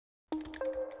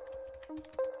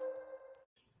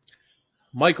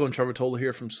Michael Intravartolo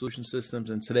here from Solution Systems,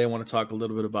 and today I want to talk a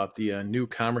little bit about the new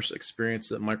commerce experience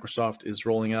that Microsoft is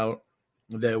rolling out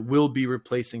that will be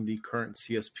replacing the current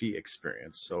CSP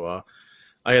experience. So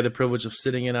I had the privilege of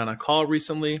sitting in on a call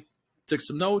recently, took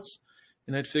some notes,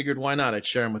 and I'd figured why not? I'd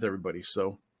share them with everybody.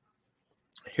 So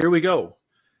here we go.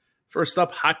 First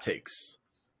up, hot takes.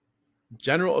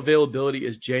 General availability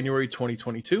is January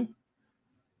 2022.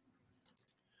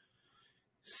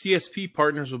 CSP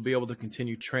partners will be able to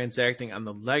continue transacting on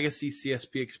the legacy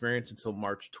CSP experience until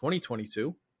March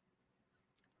 2022.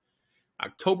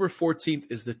 October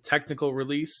 14th is the technical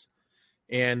release,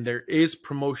 and there is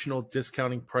promotional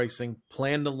discounting pricing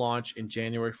planned to launch in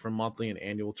January for monthly and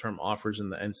annual term offers in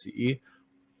the NCE.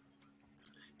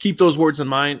 Keep those words in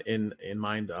mind.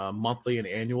 Monthly and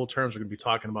annual terms. We're going to be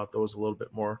talking about those a little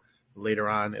bit more later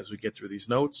on as we get through these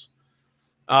notes.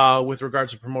 With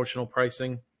regards to promotional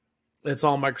pricing, that's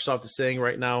all Microsoft is saying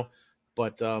right now,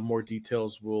 but more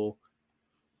details will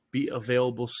be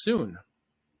available soon.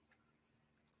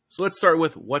 So let's start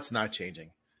with what's not changing.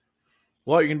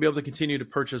 Well, you're going to be able to continue to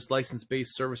purchase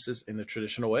license-based services in the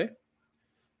traditional way.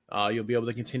 You'll be able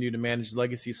to continue to manage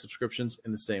legacy subscriptions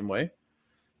in the same way.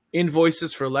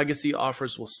 Invoices for legacy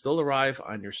offers will still arrive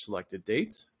on your selected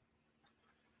date.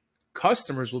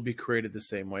 Customers will be created the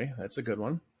same way. That's a good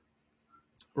one.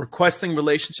 Requesting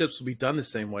relationships will be done the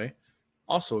same way.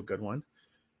 Also a good one.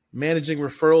 Managing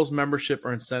referrals, membership,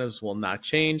 or incentives will not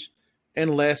change.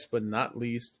 And last but not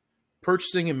least,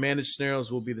 purchasing and managed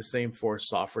scenarios will be the same for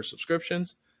software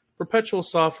subscriptions, perpetual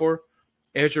software,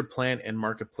 Azure Plan, and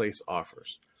marketplace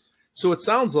offers. So it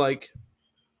sounds like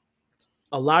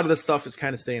a lot of the stuff is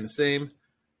kind of staying the same.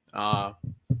 The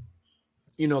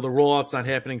rollout's not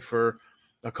happening for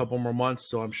a couple more months,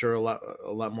 so I'm sure a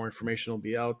lot more information will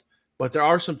be out. But there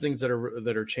are some things that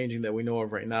are changing that we know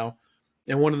of right now.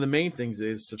 And one of the main things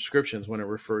is subscriptions when it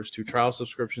refers to trial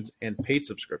subscriptions and paid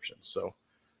subscriptions. So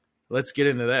let's get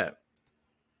into that.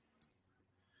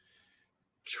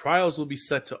 Trials will be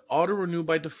set to auto-renew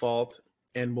by default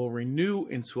and will renew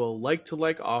into a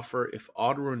like-to-like offer if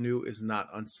auto-renew is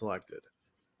not unselected.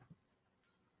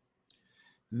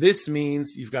 This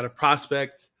means you've got a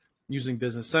prospect using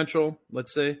Business Central,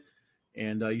 let's say,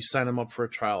 and you sign them up for a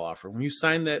trial offer. When you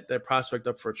sign that prospect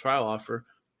up for a trial offer,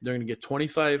 they're going to get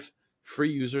 25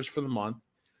 free users for the month,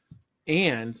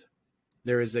 and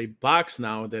there is a box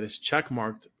now that is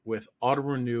checkmarked with auto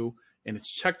renew, and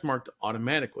it's checkmarked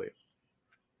automatically.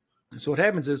 So what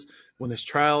happens is when this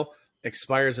trial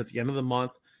expires at the end of the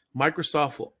month,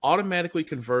 Microsoft will automatically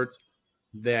convert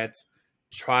that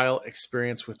trial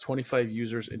experience with 25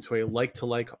 users into a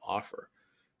like-to-like offer.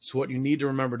 So what you need to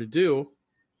remember to do,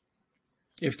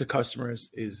 if the customer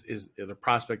the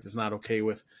prospect is not okay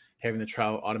with having the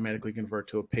trial automatically convert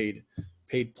to a paid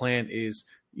plan, is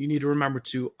you need to remember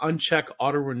to uncheck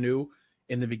auto renew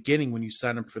in the beginning when you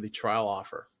sign up for the trial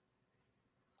offer.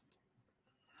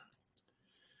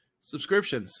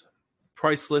 Subscriptions.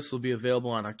 Price list will be available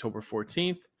on October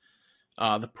 14th.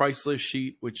 The price list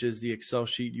sheet, which is the Excel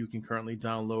sheet you can currently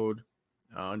download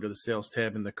under the sales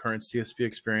tab in the current CSP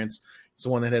experience. It's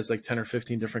the one that has like 10 or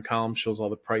 15 different columns, shows all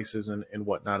the prices and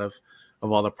whatnot of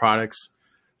all the products.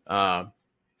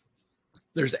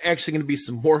 There's actually going to be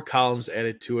some more columns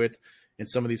added to it, and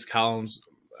some of these columns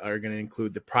are going to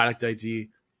include the product ID,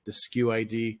 the SKU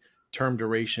ID, term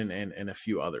duration, and a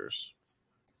few others.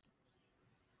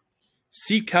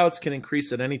 Seat counts can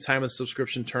increase at any time of the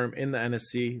subscription term in the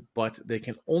NSC, but they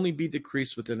can only be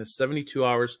decreased within the 72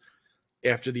 hours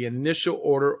after the initial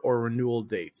order or renewal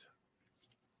date.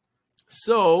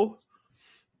 So,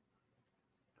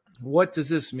 what does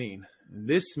this mean?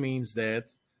 This means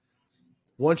that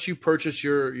once you purchase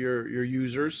your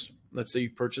users, let's say you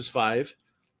purchase 5,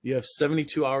 you have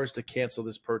 72 hours to cancel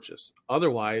this purchase.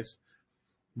 Otherwise,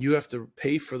 you have to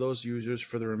pay for those users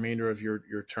for the remainder of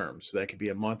your term. So that could be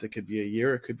a month, it could be a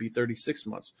year, it could be 36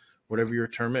 months, whatever your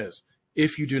term is,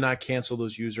 if you do not cancel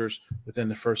those users within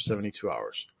the first 72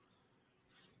 hours.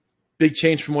 Big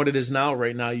change from what it is now.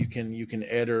 Right now, you can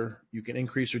add or you can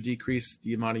increase or decrease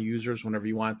the amount of users whenever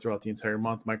you want throughout the entire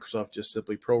month. Microsoft just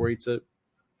simply prorates it,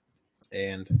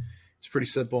 and it's pretty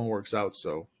simple and works out.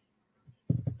 So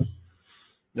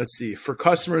let's see. For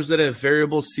customers that have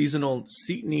variable seasonal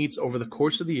seat needs over the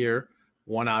course of the year,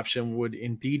 one option would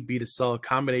indeed be to sell a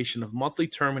combination of monthly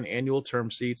term and annual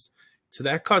term seats to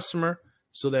that customer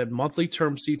so that monthly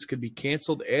term seats could be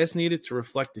canceled as needed to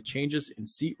reflect the changes in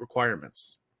seat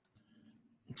requirements.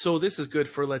 So this is good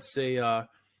for, let's say,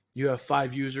 you have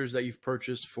 5 users that you've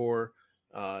purchased for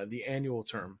the annual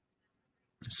term.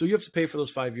 So you have to pay for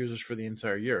those 5 users for the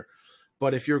entire year.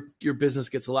 But if your business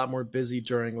gets a lot more busy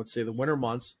during, let's say, the winter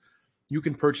months, you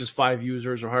can purchase 5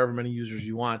 users or however many users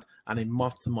you want on a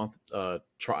month-to-month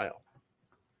trial.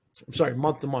 I'm sorry,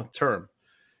 month-to-month term.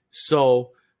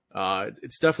 So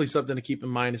it's definitely something to keep in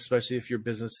mind, especially if your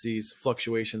business sees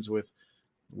fluctuations with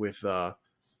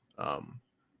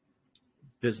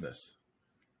business.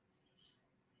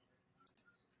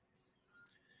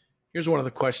 Here's one of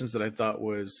the questions that I thought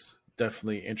was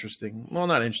definitely interesting. Well,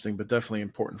 not interesting, but definitely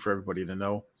important for everybody to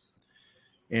know.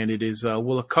 And it is,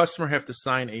 will a customer have to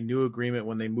sign a new agreement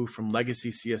when they move from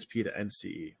legacy CSP to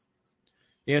NCE?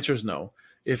 The answer is no.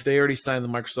 If they already signed the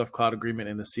Microsoft Cloud agreement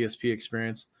in the CSP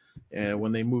experience, and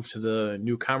when they move to the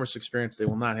new commerce experience, they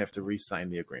will not have to re-sign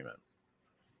the agreement.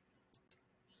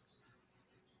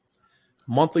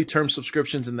 Monthly term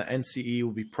subscriptions in the NCE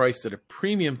will be priced at a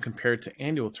premium compared to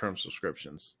annual term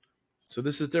subscriptions. So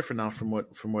this is different now from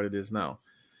what it is now.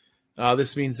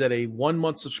 This means that a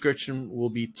 1-month subscription will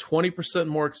be 20%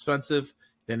 more expensive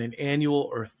than an annual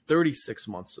or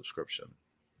 36-month subscription.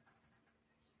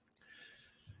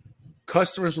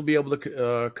 Customers will be able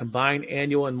to combine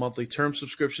annual and monthly term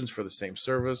subscriptions for the same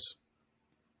service.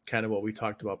 Kind of what we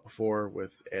talked about before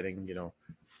with adding,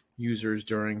 users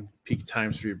during peak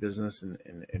times for your business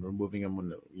and removing them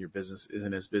when your business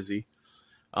isn't as busy.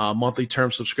 Monthly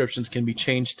term subscriptions can be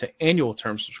changed to annual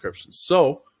term subscriptions.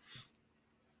 So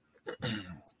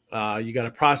you got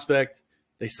a prospect,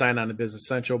 they sign on to Business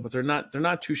Central, but they're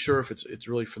not too sure if it's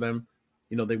really for them.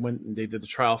 They went and they did the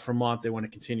trial for a month. They want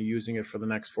to continue using it for the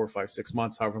next 4, 5, 6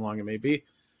 months, however long it may be.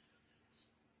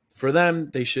 For them,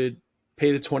 they should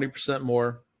pay the 20%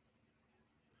 more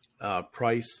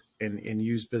price and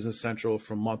use Business Central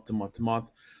from month to month to month.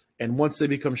 And once they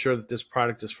become sure that this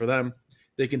product is for them,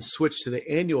 they can switch to the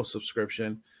annual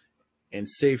subscription and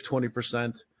save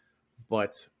 20%,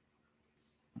 but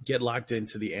get locked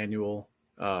into the annual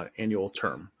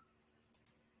term.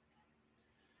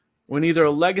 When either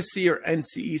a legacy or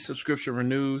NCE subscription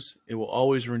renews, it will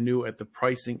always renew at the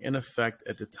pricing in effect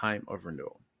at the time of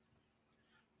renewal.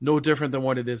 No different than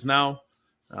what it is now.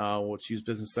 Let's use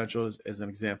Business Central as an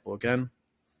example again.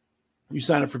 You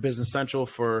sign up for Business Central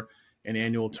for an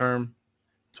annual term,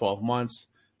 12 months.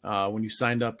 When you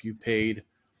signed up, you paid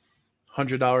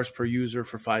 $100 per user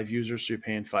for 5 users, so you're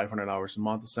paying $500 a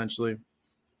month essentially.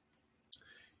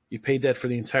 You paid that for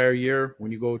the entire year.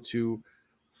 When you go to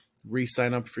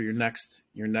re-sign up for your next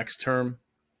term,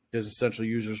 Business Central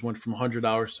users went from $100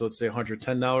 to, let's say,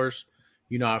 $110.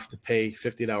 You now have to pay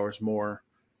 $50 more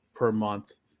per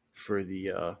month for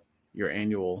your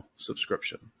annual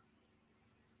subscription.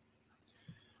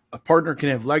 A partner can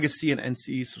have legacy and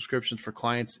NCE subscriptions for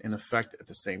clients in effect at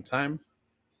the same time.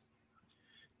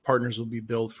 Partners will be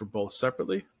billed for both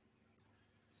separately.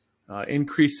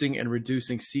 Increasing and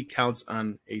reducing seat counts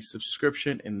on a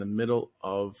subscription in the middle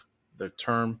of the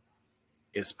term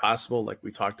is possible, like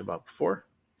we talked about before.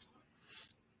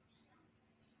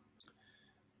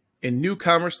 In new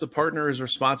commerce, the partner is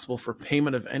responsible for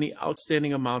payment of any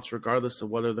outstanding amounts, regardless of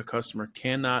whether the customer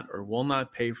cannot or will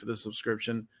not pay for the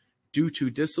subscription due to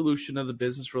dissolution of the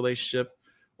business relationship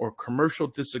or commercial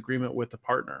disagreement with the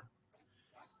partner.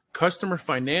 Customer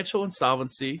financial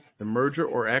insolvency, the merger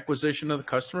or acquisition of the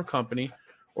customer company,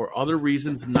 or other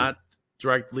reasons not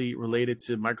directly related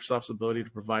to Microsoft's ability to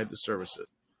provide the services.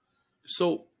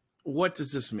 So what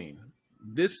does this mean?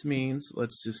 This means,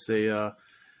 let's just say,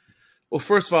 well,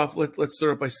 first of all, let's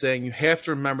start by saying you have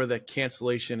to remember that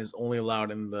cancellation is only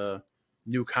allowed in the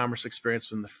new commerce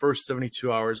experience in the first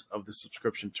 72 hours of the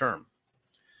subscription term,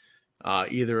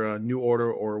 either a new order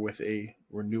or with a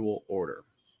renewal order.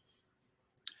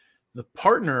 The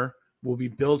partner will be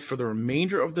billed for the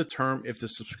remainder of the term if the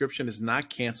subscription is not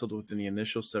canceled within the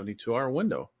initial 72-hour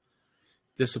window.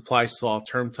 This applies to all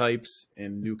term types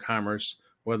in new commerce,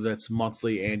 whether that's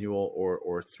monthly, annual,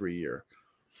 or 3-year.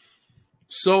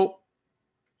 So,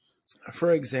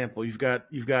 for example, you've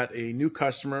got a new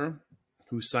customer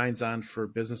who signs on for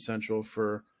Business Central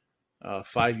for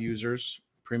 5 users,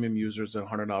 premium users at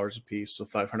 $100 a piece, so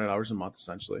 $500 a month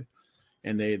essentially,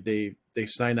 and they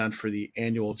signed on for the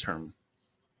annual term.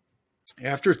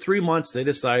 After 3 months, they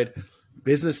decide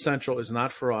Business Central is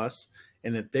not for us,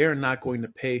 and that they are not going to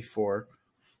pay for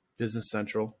Business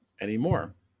Central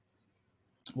anymore.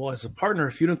 Well, as a partner,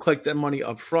 if you don't collect that money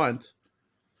up front,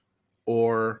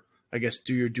 or I guess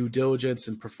do your due diligence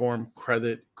and perform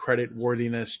credit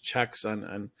worthiness checks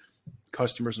on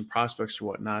customers and prospects or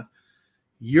whatnot,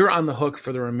 you're on the hook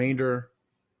for the remainder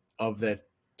of that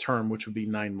term, which would be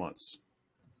 9 months.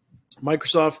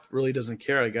 Microsoft really doesn't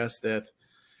care, I guess, that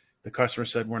the customer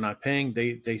said we're not paying.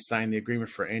 They signed the agreement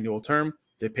for annual term.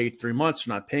 They paid 3 months.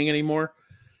 They're not paying anymore.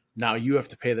 Now you have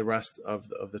to pay the rest of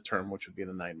the term, which would be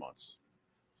the 9 months.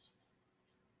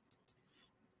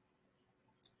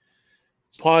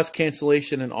 Pause,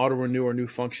 cancellation, and auto renew are new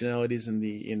functionalities in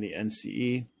the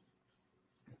NCE.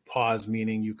 Pause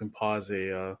meaning you can pause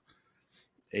a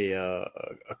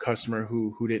customer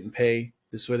who didn't pay.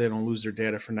 This way they don't lose their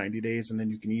data for 90 days, and then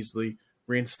you can easily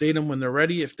reinstate them when they're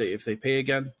ready if they pay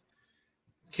again.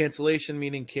 Cancellation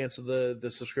meaning cancel the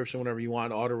subscription whenever you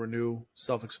want. Auto renew,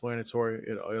 self-explanatory.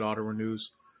 It auto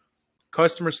renews.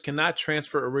 Customers cannot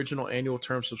transfer original annual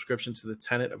term subscription to the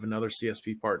tenant of another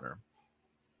CSP partner.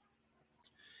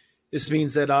 This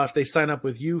means that if they sign up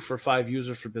with you for 5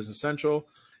 users for Business Central,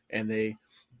 and they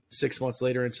 6 months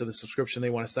later into the subscription, they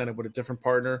want to sign up with a different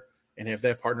partner and have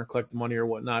that partner collect the money or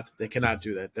whatnot, they cannot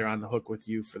do that. They're on the hook with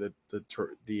you for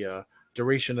the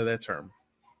duration of that term.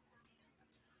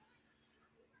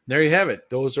 There you have it.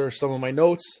 Those are some of my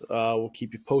notes. We'll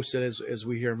keep you posted as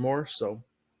we hear more. So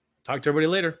talk to everybody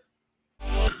later.